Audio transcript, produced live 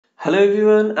Hello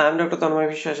everyone, I am Dr. Tanmoy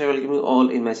Biswas. I welcome you all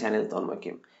in my channel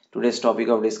TanmoyChem. Today's topic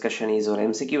of discussion is our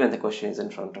MCQ and the question is in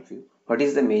front of you. What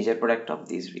is the major product of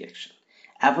this reaction?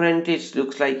 Apparently it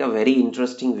looks like a very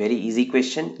interesting, very easy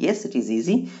question. Yes, it is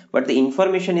easy, but the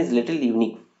information is little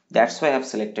unique. That's why I have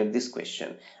selected this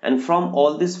question. And from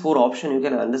all these four options, you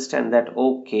can understand that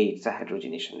okay, it's a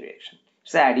hydrogenation reaction.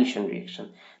 It's an addition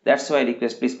reaction. That's why I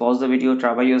request please pause the video,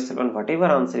 try by yourself, and whatever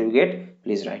answer you get,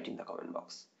 please write in the comment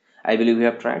box. I believe you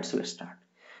have tried, so let's start.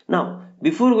 Now,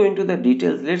 before going to the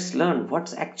details, let's learn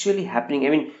what's actually happening.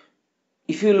 I mean,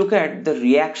 if you look at the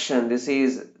reaction, this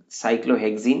is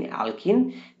cyclohexene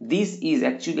alkene. This is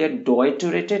actually a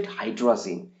deuterated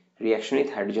hydrazine reaction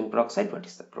with hydrogen peroxide. What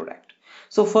is the product?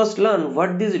 So first learn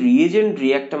what these reagent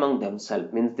react among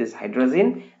themselves, means this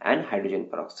hydrazine and hydrogen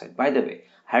peroxide. By the way,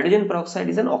 hydrogen peroxide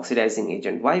is an oxidizing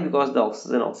agent. Why? Because the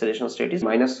oxygen oxidation state is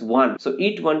 -1. So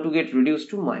it want to get reduced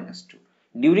to -2.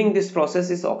 During this process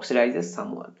it oxidizes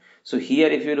someone. So here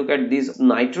if you look at this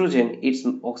nitrogen, its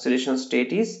oxidation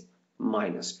state is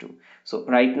 -2. So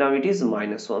right now it is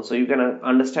 -1. So you can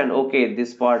understand, okay,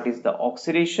 this part is the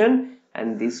oxidation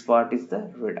and this part is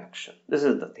the reduction. This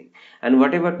is the thing. And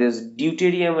whatever this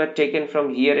deuterium were taken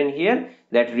from here and here,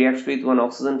 that reacts with one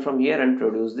oxygen from here and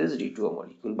produce this D2O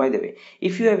molecule. By the way,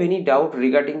 if you have any doubt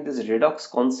regarding this redox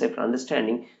concept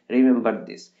understanding, remember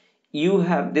this. You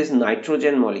have this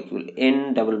nitrogen molecule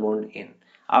N double bond N.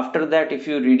 After that, if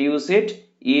you reduce it,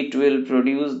 it will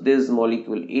produce this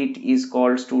molecule. It is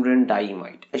called student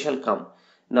diimide. I shall come.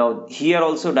 Now here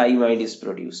also diimide is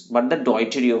produced, but the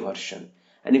deuterio version.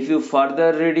 And if you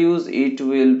further reduce, it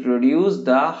will produce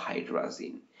the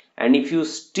hydrazine. And if you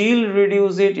still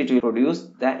reduce it, it will produce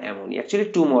the ammonia. Actually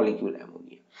 2 molecule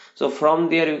ammonia. So from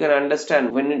there you can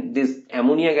understand when this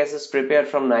ammonia gas is prepared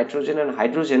from nitrogen and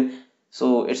hydrogen,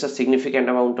 so it's a significant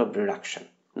amount of reduction.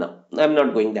 Now I'm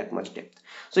not going that much depth.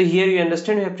 So here you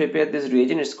understand we have prepared this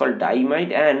reagent. It's called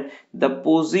diimide, and the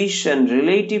position,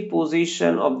 relative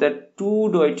position of the two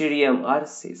deuterium are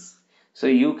cis. So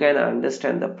you can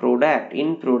understand the product,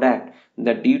 in product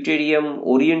the deuterium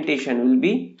orientation will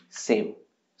be same.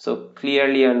 So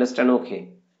clearly understand, okay,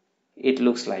 it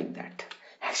looks like that.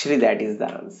 Actually that is the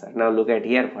answer. Now look at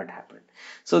here what happened.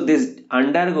 So this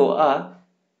undergo a,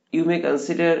 you may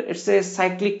consider it's a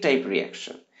cyclic type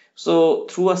reaction. So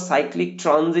through a cyclic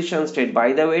transition state,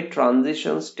 by the way,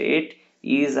 transition state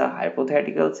is a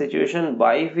hypothetical situation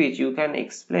by which you can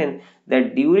explain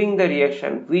that during the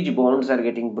reaction which bonds are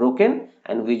getting broken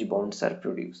and which bonds are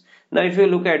produced. Now if you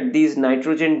look at this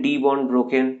nitrogen D bond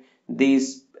broken,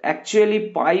 this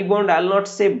actually pi bond, I'll not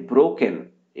say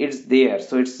broken, it's there,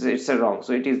 so it's a wrong,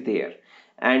 so it is there,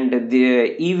 and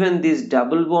even this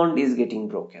double bond is getting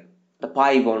broken. The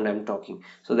pi bond I'm talking,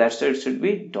 so that's why it should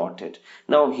be dotted.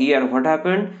 Now here what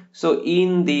happened? So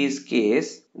in this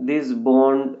case, this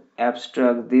bond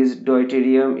abstract, this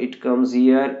deuterium, it comes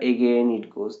here, again it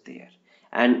goes there,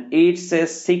 and it's a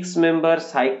 6-member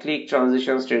cyclic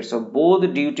transition state. So both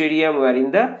deuterium were in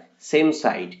the same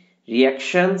side,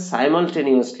 reaction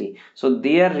simultaneously, so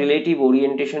their relative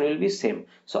orientation will be same.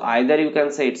 So either you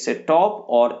can say it's a top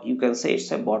or you can say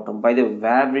it's a bottom. By the way,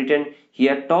 I have written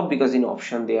here top because in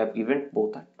option they have given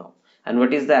both at top. And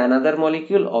what is the another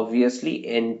molecule? Obviously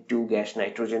N2 gas,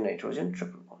 nitrogen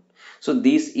triple bond. So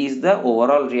this is the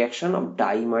overall reaction of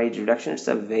diimide reduction. It's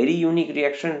a very unique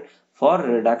reaction for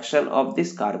reduction of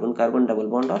this carbon-carbon double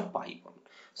bond or pi bond.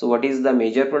 So what is the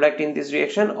major product in this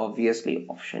reaction? Obviously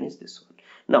option is this one.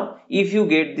 Now, if you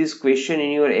get this question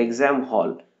in your exam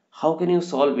hall, how can you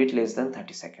solve it less than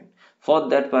 30 seconds? For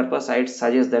that purpose, I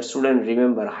suggest that student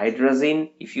remember hydrazine.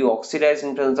 If you oxidize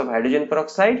in terms of hydrogen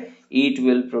peroxide, it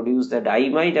will produce the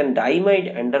diimide, and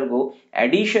diimide undergo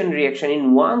addition reaction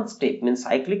in one step, means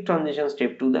cyclic transition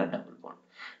step to the double bond.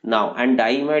 Now, and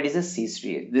diimide is a cis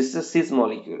reagent. This is a cis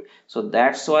molecule. So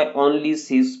that's why only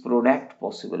cis product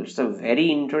possible. It's a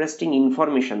very interesting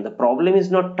information. The problem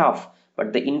is not tough,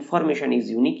 but the information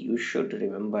is unique. You should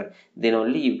remember, then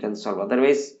only you can solve.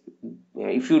 Otherwise,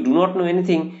 if you do not know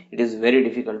anything, it is very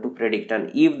difficult to predict,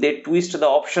 and if they twist the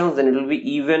options, then it will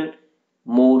be even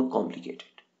more complicated.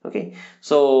 Okay,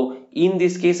 so in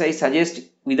this case I suggest,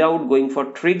 without going for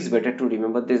tricks, better to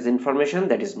remember this information.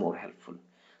 That is more helpful.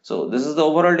 So this is the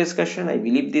overall discussion. I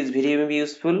believe this video may be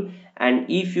useful, and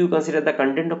if you consider the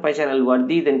content of my channel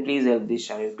worthy, then please help this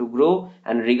channel to grow.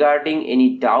 And regarding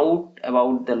any doubt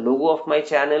about the logo of my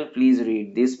channel, please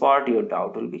read this part. Your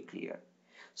doubt will be clear.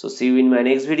 So see you in my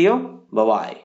next video. Bye bye.